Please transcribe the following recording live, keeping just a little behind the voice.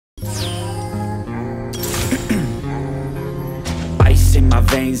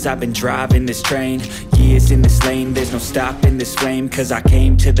veins, I've been driving this train. Years in this lane, there's no stopping this flame. Cause I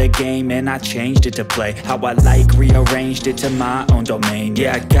came to the game and I changed it to play how I like, rearranged it to my own domain.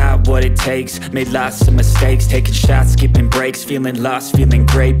 Yeah, I got what it takes, made lots of mistakes, taking shots, skipping breaks, feeling lost, feeling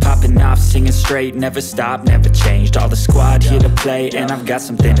great, popping off, singing straight, never stopped, never changed. All the squad here to play, and I've got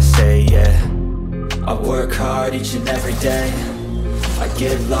something to say, yeah. I work hard each and every day, I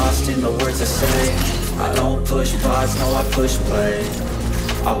get lost in the words I say. I don't push pause, no I push play.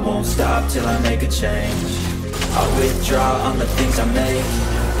 I won't stop till I make a change. I withdraw on the things I make.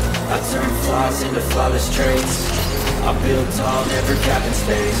 I turn flaws into flawless traits. I build tall, never capping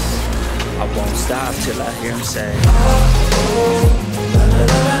space. I won't stop till I hear him say, oh, la, la,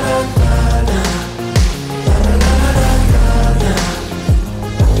 la, la, la, la.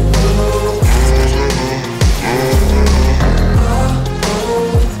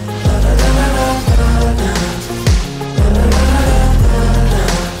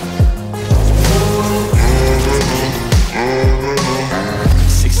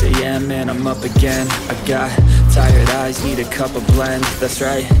 And I'm up again. I got tired eyes, need a cup of blend. That's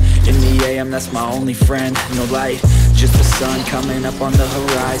right, in the AM, that's my only friend. No light, just the sun coming up on the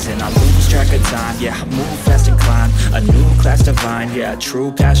horizon. I lose track of time, yeah, I move fast and climb a new class divine, yeah,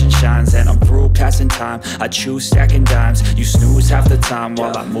 true passion shines. And I'm through passing time, I choose stacking dimes. You snooze half the time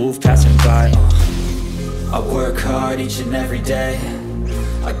while I move passing by. I work hard each and every day,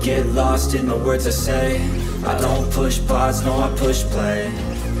 I get lost in the words I say. I don't push pause, no I push play.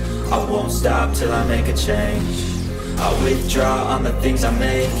 I won't stop till I make a change. I withdraw on the things I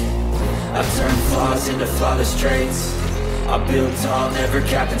make. I turn flaws into flawless traits. I build tall, never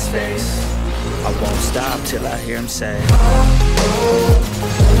capping space. I won't stop till I hear him say, oh, oh,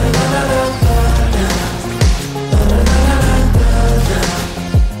 la, la, la, la, la, la, la, la, la, la.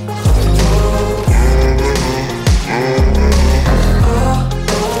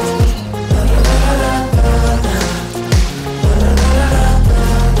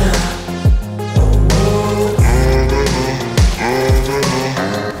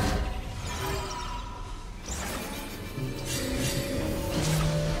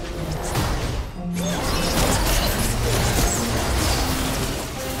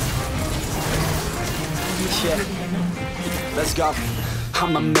 Let's go.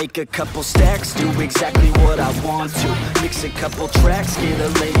 I'ma make a couple stacks, do exactly what I want to. Mix a couple tracks, get a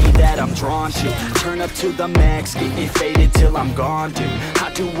lady that I'm drawn to. Turn up to the max, get it faded till I'm gone, dude.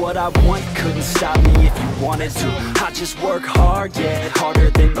 I do what I want, couldn't stop me if you wanted to. I just work hard, yeah, harder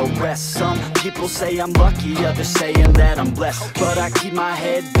than the rest. Some people say I'm lucky, others saying that I'm blessed. But I keep my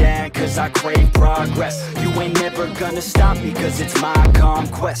head down, cause I crave progress. You ain't never gonna stop me, cause it's my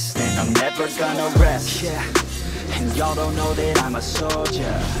conquest. And I'm never gonna rest, yeah. And y'all don't know that I'm a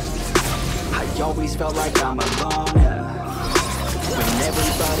soldier. I always felt like I'm alone, yeah. When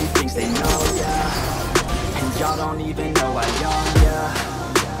everybody thinks they know, yeah. And y'all don't even know I own, yeah.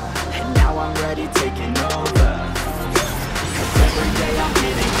 And now I'm ready taking over. Cause every day I'm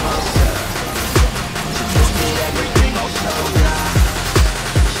getting closer to just get everything all show,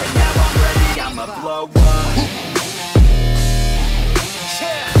 yeah. And now I'm ready, I'ma blow up.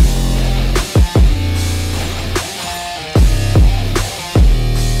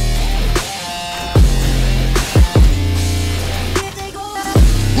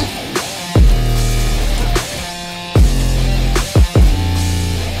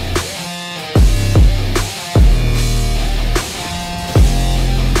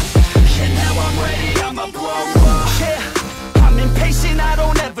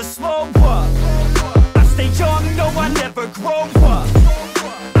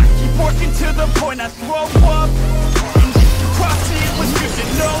 To the point I throw up, and if you cross me, it was good to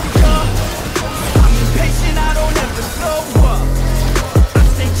know ya. I'm impatient, I don't ever slow up. I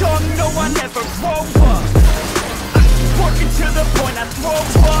stay young, no, I never grow up. I keep working to the point I throw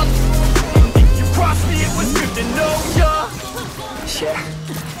up, and if you cross me, it was good to know ya. Yeah,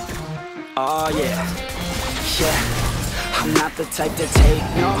 oh yeah, yeah. I'm not the type to take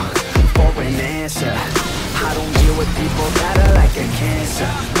no for an answer. I don't deal with people that are like a cancer.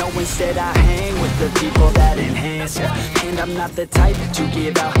 No, instead I hang with the people that enhance ya. And I'm not the type to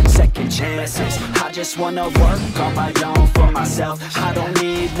give out second chances. I just wanna work on my own for myself. I don't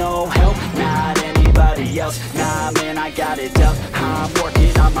need no help, not anybody else. Nah, man, I got it up. I'm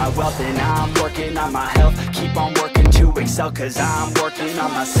working on my wealth and I'm working on my health. Keep on working to excel, cause I'm working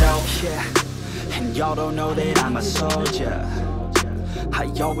on myself, yeah. And y'all don't know that I'm a soldier. I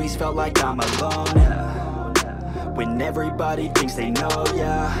always felt like I'm alone, yeah. When everybody thinks they know,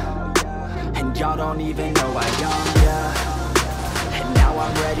 yeah. And y'all don't even know I own, yeah. And now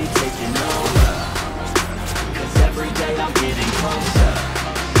I'm ready taking over. Cause every day I'm getting closer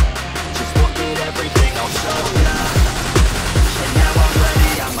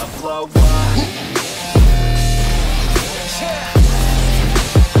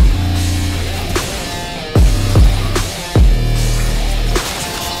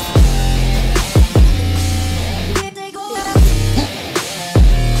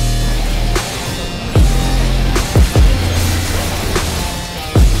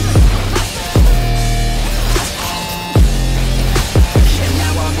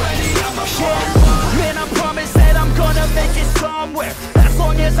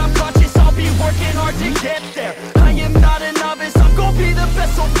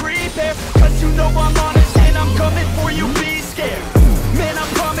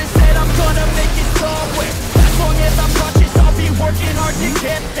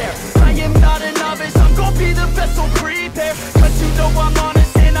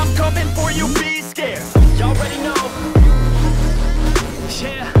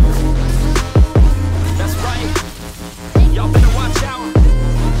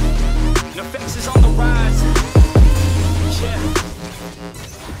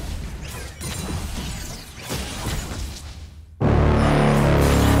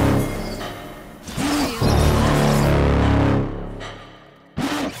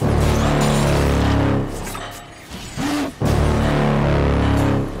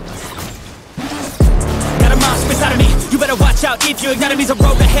watch out if your enemy's a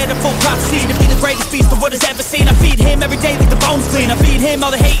road ahead of full prophecy. To be the greatest beast the world has ever seen. I feed him every day like the bones clean. I feed him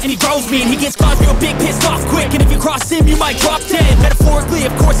all the hate and he grows me. And he gets claws real big, pissed off quick. And if you cross him, you might drop dead. Metaphorically,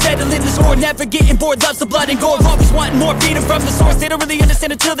 of course, settling the score. Never getting bored, loves the blood and gore. Always wanting more, feeding from the source. They don't really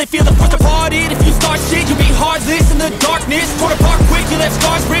understand until they feel the force departed. If you start shit, you'll be heartless in the darkness. Torn apart quick, you left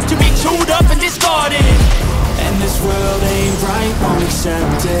scars ripped. You'll be chewed up and discarded. And this world ain't right, won't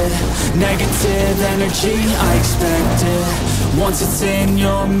accept it. Negative energy, I expect it. Once it's in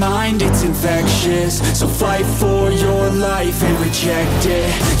your mind, it's infectious. So fight for your life and reject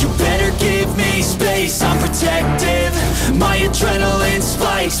it. You better give me space, I'm protective. My adrenaline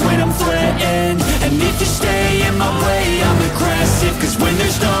spikes when I'm threatened. And if you stay in my way, I'm aggressive. Cause when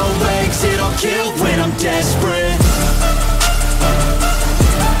there's no exit, I'll kill when I'm desperate.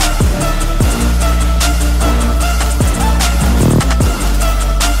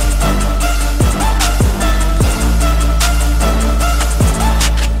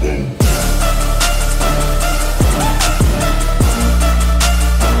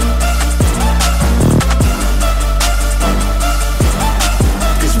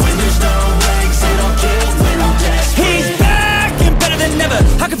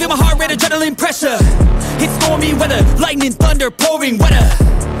 Adrenaline pressure, it's stormy weather, lightning, thunder, pouring weather.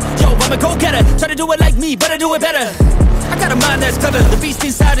 Yo, I'm a go-getter, try to do it like me, but I do it better. I got a mind that's clever, the beast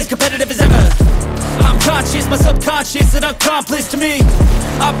inside is competitive as ever. I'm conscious, my subconscious, an accomplice to me.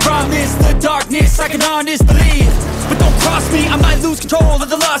 I promise the darkness, I can honest believe. But don't cross me, I might lose control of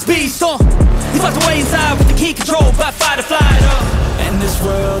the lost beast. He's locked away inside with the key controlled by fight or flight. And this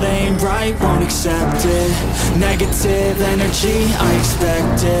world ain't right, won't accept it. Negative energy, I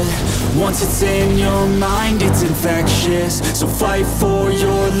expect it. Once it's in your mind, it's infectious. So fight for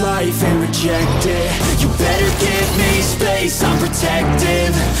your life and reject it. You better give me space, I'm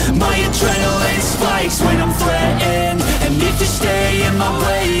protective. My adrenaline spikes when I'm threatened. And if you stay in my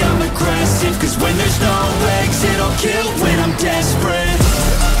way, I'm aggressive. Cause when there's no exit, I'll kill when I'm desperate.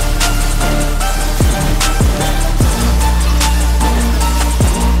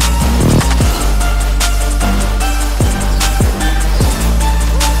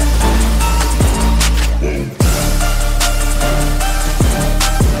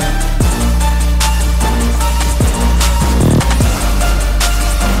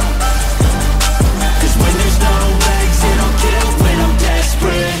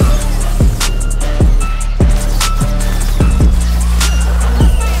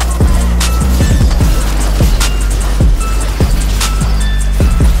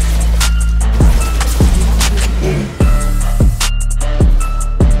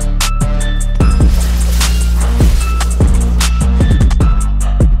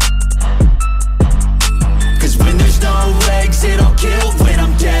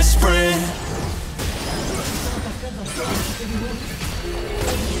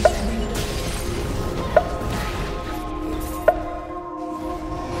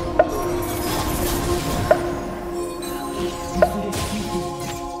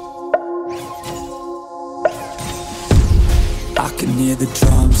 Hear the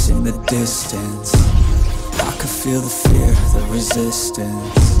drums in the distance. I can feel the fear, the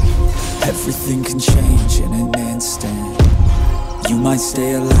resistance. Everything can change in an instant. You might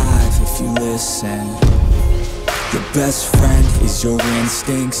stay alive if you listen. Your best friend is your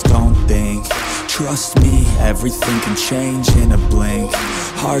instincts, don't think. Trust me, everything can change in a blink.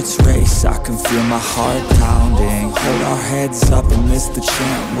 Hearts race, I can feel my heart pounding. Hold our heads up and miss the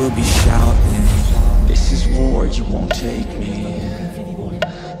chant, we'll be shouting. This is war, you won't take me.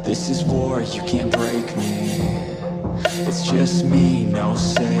 This is war, you can't break me. It's just me, no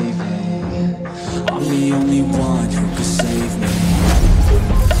saving. I'm the only one who can save me.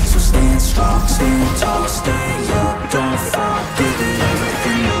 So stand strong, stand tall, stay up, don't fall. Give it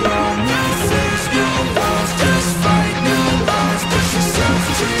everything you own. No fears, no walls, just fight, no lies. Push yourself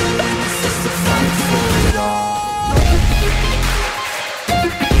to the limits, it's the fight for it all.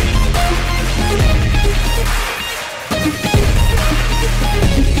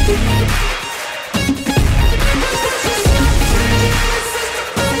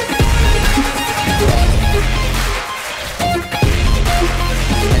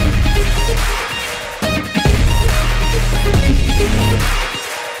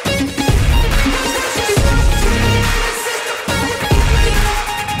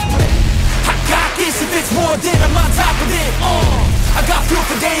 I got fuel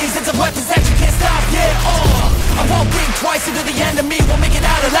for days, it's a weapons that you can't stop, yeah, I won't think twice, into the enemy won't make it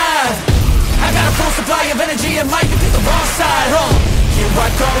out alive. I got a full supply of energy and might be pick the wrong side, here I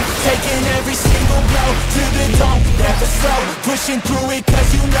go, taking every single blow to the dome, never slow, pushing through it cause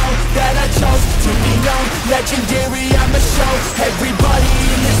you know that I chose to be known, legendary I'ma show everybody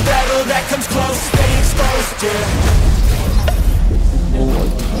in this battle that comes close, stay exposed, yeah.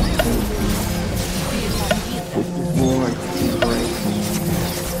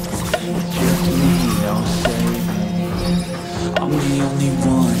 I'm the only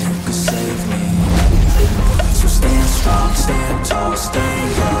one who can save me. So stand strong, stand tall, stay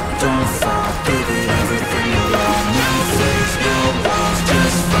up, don't fall, give it everything you got. No fears, no walls,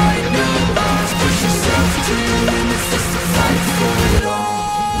 just fight, no loss. Push yourself to the limits, it's the fight for it all.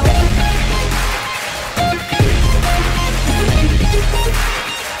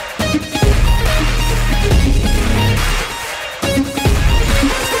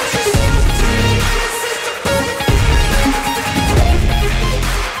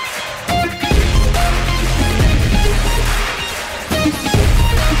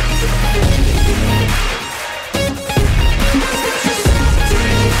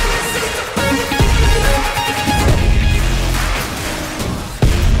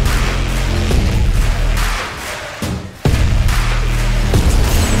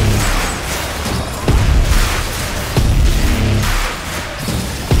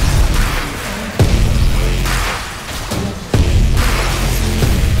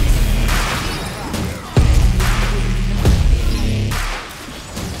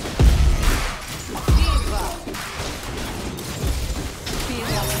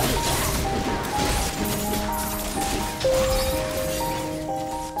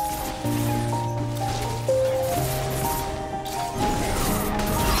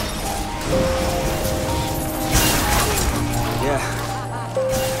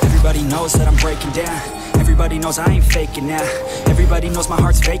 Everybody knows that I'm breaking down. Everybody knows I ain't faking now. Everybody knows my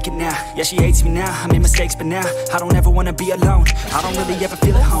heart's vacant now. Yeah, she hates me now, I made mistakes but now I don't ever wanna be alone. I don't really ever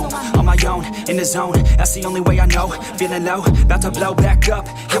feel at home. On my own, in the zone, that's the only way I know. Feeling low, about to blow back up.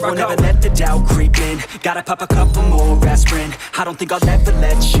 I won't ever let the doubt creep in. Gotta pop a couple more aspirin. I don't think I'll ever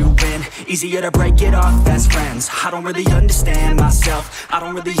let you in. Easier to break it off as friends. I don't really understand myself. I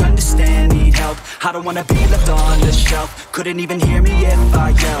don't really understand, need help. I don't wanna be left on the shelf. Couldn't even hear me if I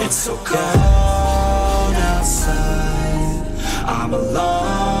yelled. It's so cold outside, I'm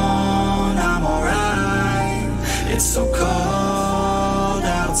alone, I'm alright. It's so cold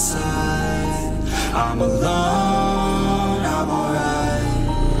outside, I'm alone, I'm alright.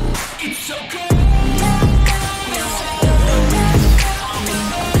 It's so cold.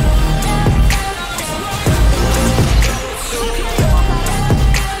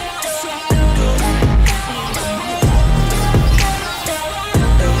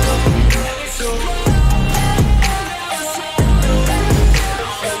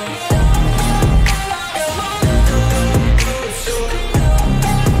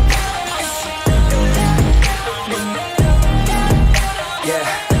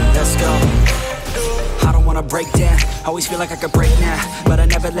 Break down, always feel like I could break now, but I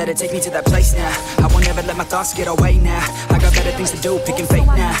never let it take me to that place now. I won't ever let my thoughts get away now. I got better things to do, picking fate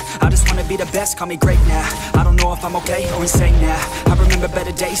now. I just wanna be the best, call me great now. I don't know if I'm okay or insane now. I remember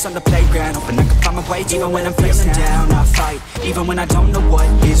better days on the playground, hoping I can find my way even when I'm feeling down. I fight, even when I don't know what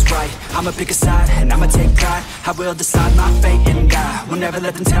is right. I'ma pick a side, and I'ma take pride. I will decide my fate, and I will never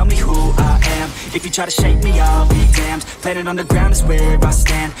let them tell me who I am. If you try to shake me, I'll be damned. Planet on the ground is where I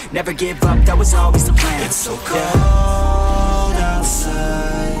stand. Never give up, that was always the plan. It's so cold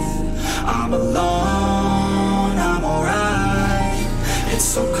outside, I'm alone, I'm alright. It's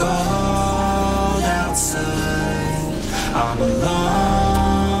so cold outside, I'm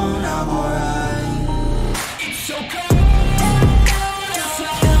alone, I'm alright. It's so cold.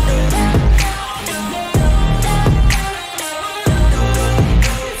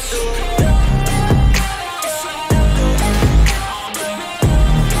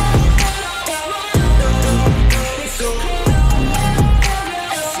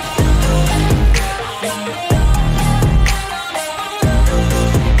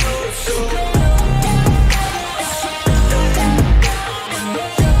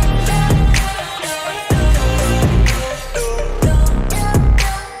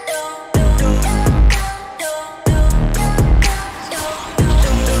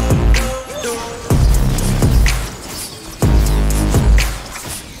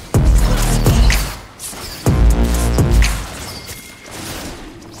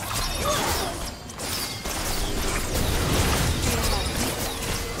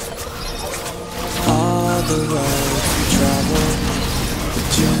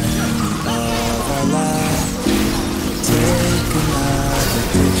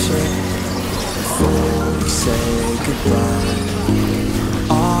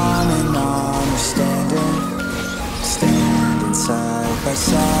 our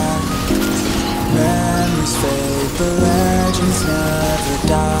side. Memories fade, but legends never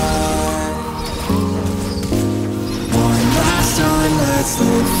die. One last time, let's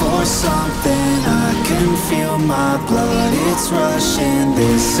live for something. I can feel my blood, it's rushing.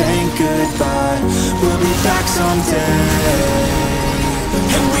 This ain't goodbye, we'll be back someday.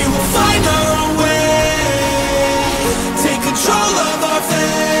 And we will find our own way, take control of our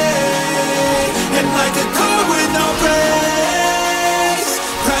fate. And like a car with no brakes,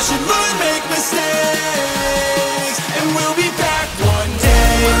 crash and learn, make mistakes. And we'll be back one day.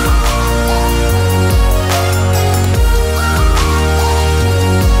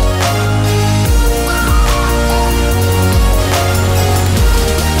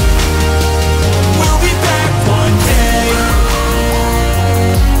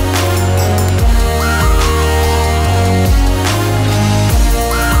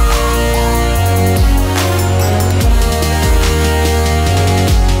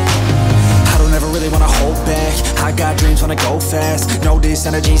 I got dreams, wanna go fast. Know this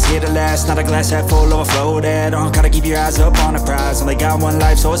energy's here to last. Not a glass half full, overflow that. Gotta keep your eyes up on the prize. Only got one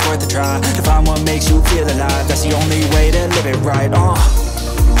life, so it's worth a try. To find what makes you feel alive, that's the only way to live it right.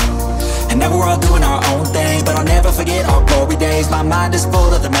 And now we're all doing our own thing, but I'll never forget our glory days. My mind is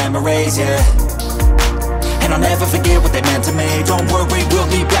full of the memories, yeah. And I'll never forget what they meant to me. Don't worry, we'll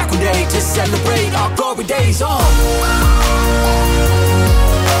be back one day to celebrate our glory days,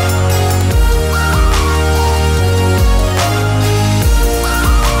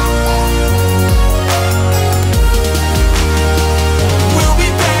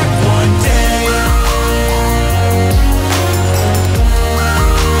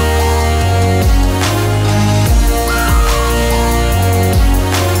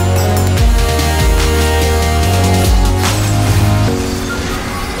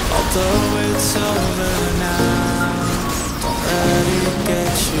 Although it's over now, don't let it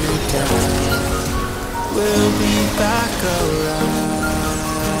get you down. We'll be back around.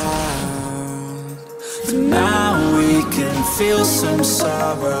 For now we can feel some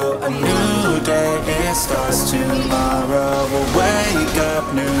sorrow. A new day, it starts tomorrow. We'll wake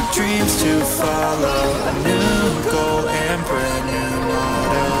up, new dreams to follow. A new goal and brand new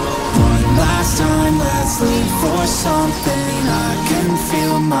motto. Last time, let's live for something. I can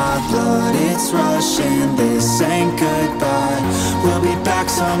feel my blood, it's rushing. This ain't goodbye, we'll be back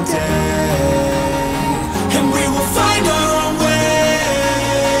someday. And we will find our